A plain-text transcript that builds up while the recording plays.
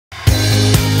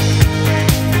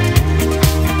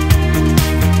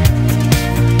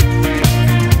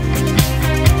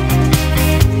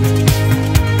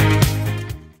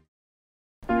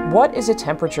What is a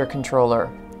temperature controller?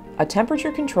 A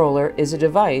temperature controller is a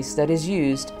device that is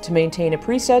used to maintain a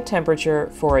preset temperature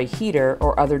for a heater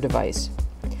or other device.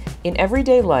 In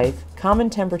everyday life, common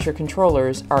temperature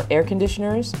controllers are air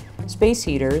conditioners, space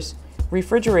heaters,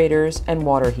 refrigerators, and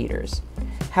water heaters.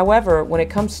 However, when it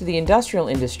comes to the industrial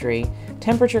industry,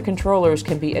 temperature controllers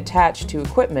can be attached to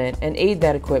equipment and aid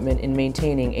that equipment in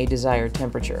maintaining a desired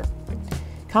temperature.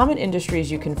 Common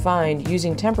industries you can find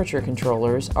using temperature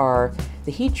controllers are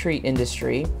the heat treat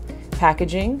industry,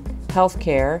 packaging,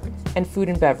 healthcare, and food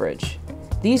and beverage.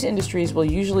 These industries will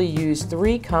usually use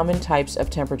three common types of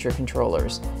temperature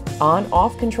controllers: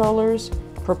 on-off controllers,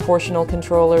 proportional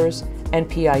controllers, and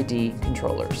PID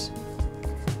controllers.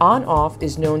 On-off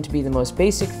is known to be the most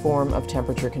basic form of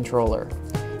temperature controller.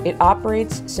 It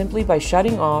operates simply by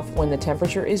shutting off when the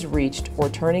temperature is reached or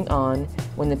turning on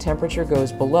when the temperature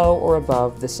goes below or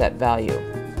above the set value.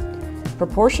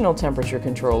 Proportional temperature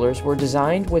controllers were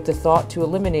designed with the thought to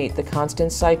eliminate the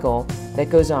constant cycle that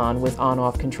goes on with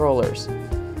on-off controllers.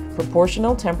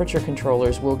 Proportional temperature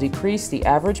controllers will decrease the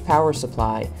average power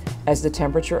supply as the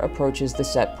temperature approaches the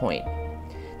set point.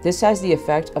 This has the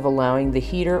effect of allowing the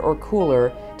heater or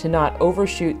cooler to not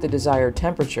overshoot the desired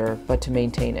temperature, but to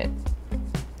maintain it.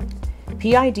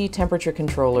 PID temperature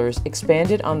controllers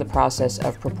expanded on the process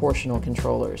of proportional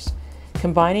controllers.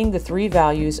 Combining the three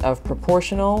values of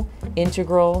proportional,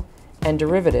 integral, and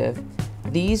derivative,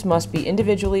 these must be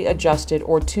individually adjusted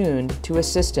or tuned to a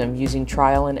system using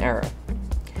trial and error.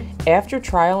 After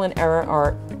trial and error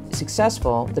are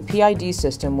successful, the PID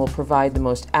system will provide the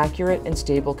most accurate and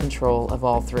stable control of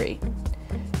all three.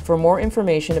 For more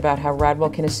information about how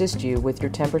Radwell can assist you with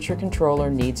your temperature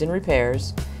controller needs and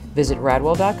repairs, visit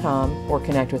radwell.com or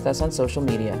connect with us on social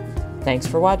media. Thanks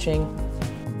for watching.